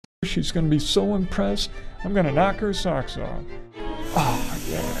She's gonna be so impressed. I'm gonna knock her socks off. Oh,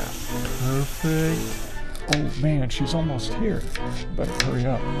 yeah. Perfect. Oh, man, she's almost here. Better hurry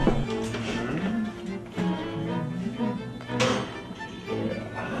up.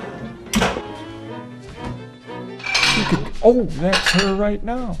 Oh, that's her right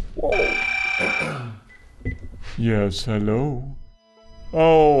now. Whoa. Yes, hello.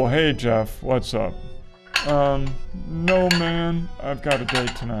 Oh, hey, Jeff. What's up? No, man. I've got a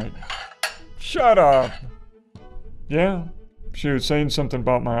date tonight. Shut up. Yeah, she was saying something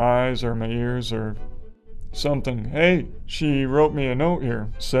about my eyes or my ears or something. Hey, she wrote me a note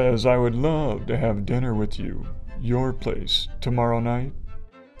here. Says I would love to have dinner with you. Your place tomorrow night.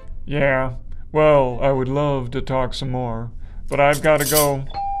 Yeah, well, I would love to talk some more, but I've got to go.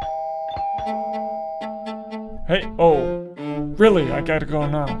 Hey, oh, really? I gotta go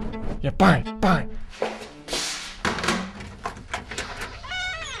now. Yeah, bye, bye.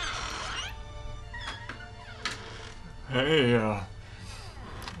 Hey,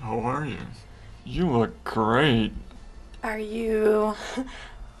 how are you? You look great. Are you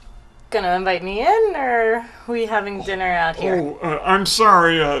gonna invite me in, or are we having dinner out here? Oh, I'm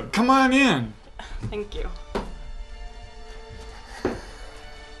sorry. Come on in. Thank you.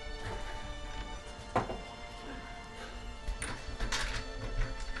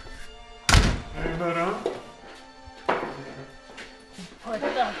 Hey, madam. Put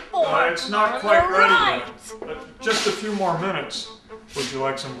the fork It's not quite ready yet. Just a few more minutes. Would you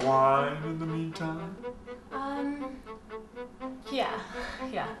like some wine in the meantime? Yeah.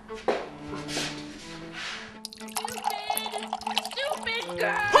 Stupid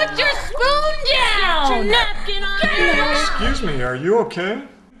girl! Put your spoon down! Get your napkin on your... Excuse me, are you okay?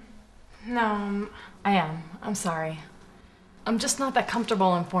 No, I am. I'm sorry. I'm just not that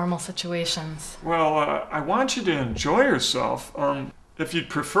comfortable in formal situations. Well, I want you to enjoy yourself. If you'd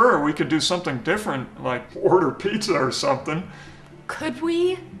prefer, we could do something different, like order pizza or something. Could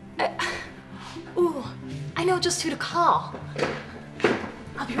we? Ooh, I know just who to call.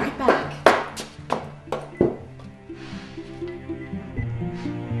 I'll be right back.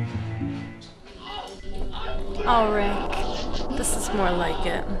 Oh, Rick, this is more like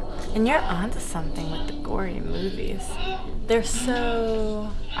it. And you're onto something with the gory movies. They're so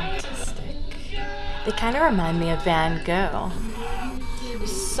artistic. They kind of remind me of Van Gogh.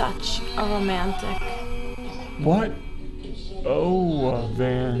 Such a romantic. What? Oh,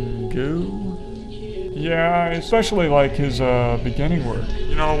 Van Gogh? Yeah, I especially like his beginning work.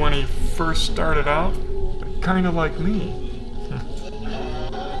 You know, when he first started out, kind of like me.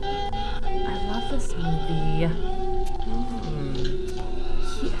 I love this movie.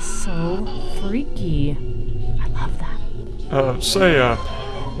 He is so freaky. I love that. Say,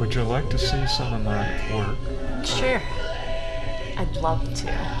 would you like to see some of my work? Sure. I'd love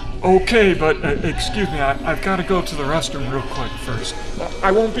to. Okay, but excuse me, I've got to go to the restroom real quick first.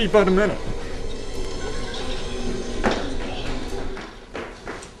 I won't be but a minute.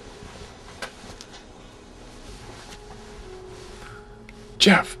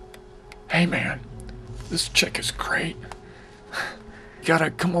 Jeff, hey man, this chick is great. You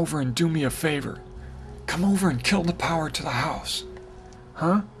gotta come over and do me a favor. Come over and kill the power to the house.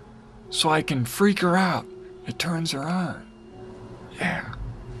 Huh? So I can freak her out. It turns her on. Yeah.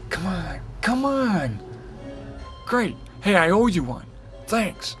 Come on. Great. Hey, I owe you one.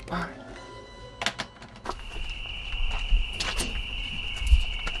 Thanks. Bye.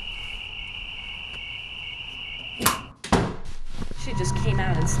 She just came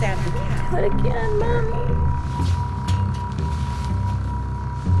out and stabbed the cat. What again, Mommy?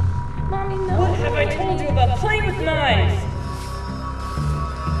 Mommy, no. What have I told you about playing with knives?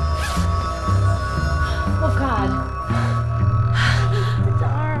 Oh, God. The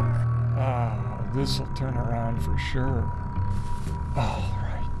dark. This'll turn around for sure. All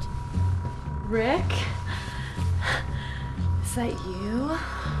right. Rick? Is that you?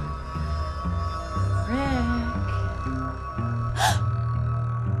 Rick?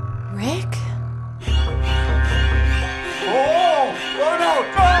 Rick? Oh! Oh no!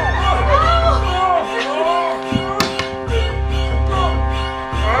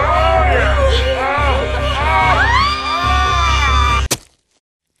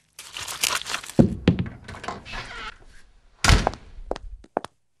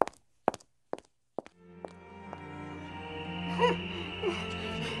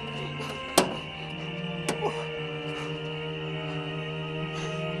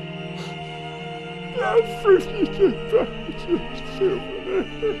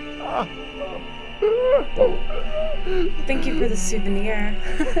 Thank you for the souvenir.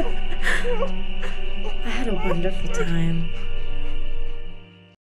 I had a wonderful time.